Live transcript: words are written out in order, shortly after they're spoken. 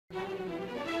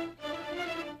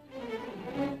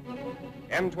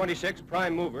M26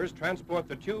 prime movers transport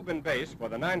the tube and base for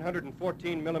the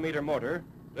 914mm mortar,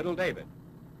 Little David.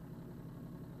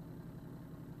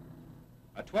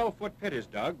 A 12-foot pit is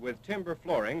dug with timber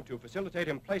flooring to facilitate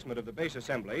emplacement of the base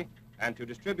assembly and to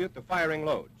distribute the firing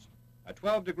loads. A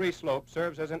 12-degree slope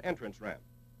serves as an entrance ramp.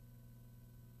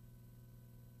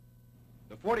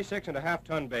 The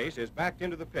 46.5-ton base is backed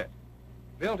into the pit.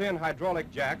 Built-in hydraulic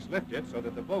jacks lift it so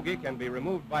that the bogey can be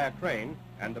removed by a crane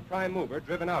and the prime mover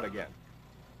driven out again.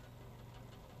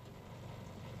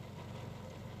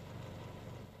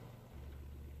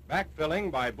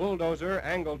 Backfilling by bulldozer,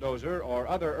 angle dozer, or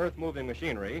other earth-moving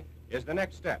machinery is the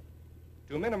next step.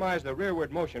 To minimize the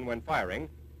rearward motion when firing,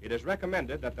 it is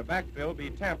recommended that the backfill be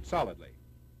tamped solidly.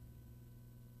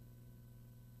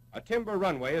 A timber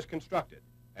runway is constructed,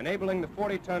 enabling the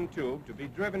 40-ton tube to be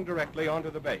driven directly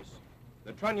onto the base.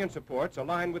 The trunnion supports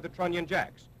align with the trunnion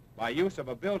jacks by use of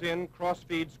a built-in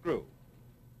cross-feed screw.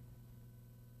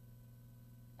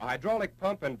 A hydraulic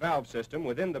pump and valve system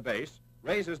within the base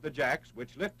raises the jacks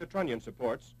which lift the trunnion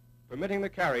supports, permitting the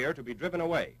carrier to be driven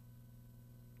away.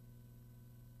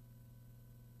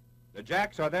 The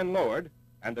jacks are then lowered,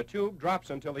 and the tube drops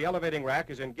until the elevating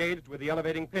rack is engaged with the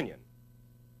elevating pinion.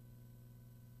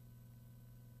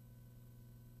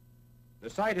 The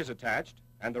sight is attached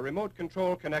and the remote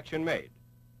control connection made.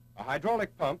 A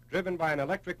hydraulic pump driven by an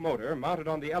electric motor mounted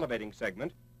on the elevating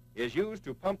segment is used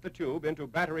to pump the tube into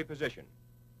battery position.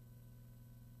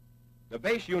 The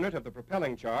base unit of the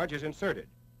propelling charge is inserted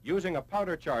using a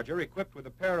powder charger equipped with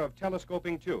a pair of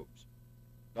telescoping tubes.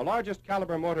 The largest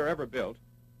caliber mortar ever built,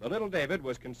 the Little David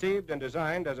was conceived and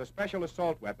designed as a special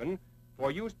assault weapon for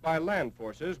use by land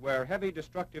forces where heavy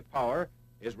destructive power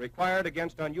is required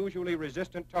against unusually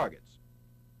resistant targets.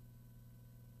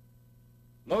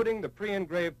 Loading the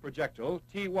pre-engraved projectile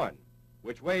T1,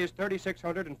 which weighs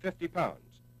 3,650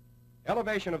 pounds.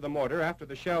 Elevation of the mortar after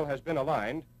the shell has been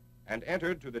aligned and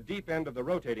entered to the deep end of the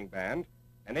rotating band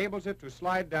enables it to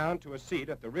slide down to a seat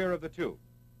at the rear of the tube.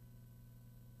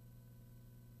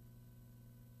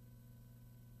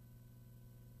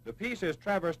 The piece is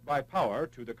traversed by power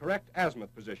to the correct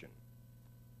azimuth position.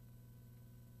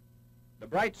 The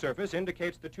bright surface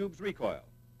indicates the tube's recoil,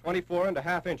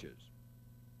 24.5 inches.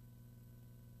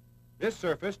 This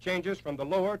surface changes from the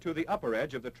lower to the upper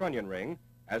edge of the trunnion ring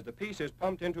as the piece is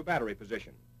pumped into battery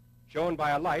position, shown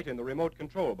by a light in the remote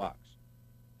control box.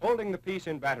 Holding the piece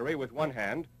in battery with one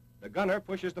hand, the gunner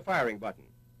pushes the firing button.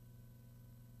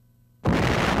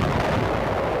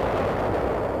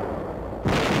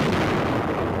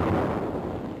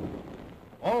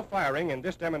 All firing in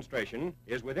this demonstration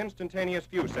is with instantaneous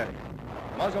fuse setting.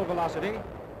 Muzzle velocity,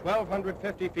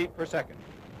 1,250 feet per second.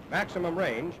 Maximum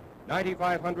range,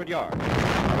 9,500 yards.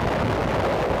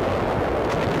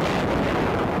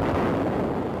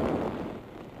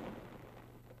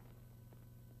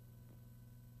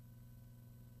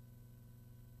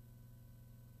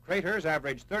 Craters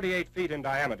average 38 feet in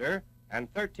diameter and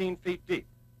 13 feet deep,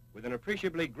 with an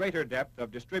appreciably greater depth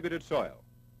of distributed soil.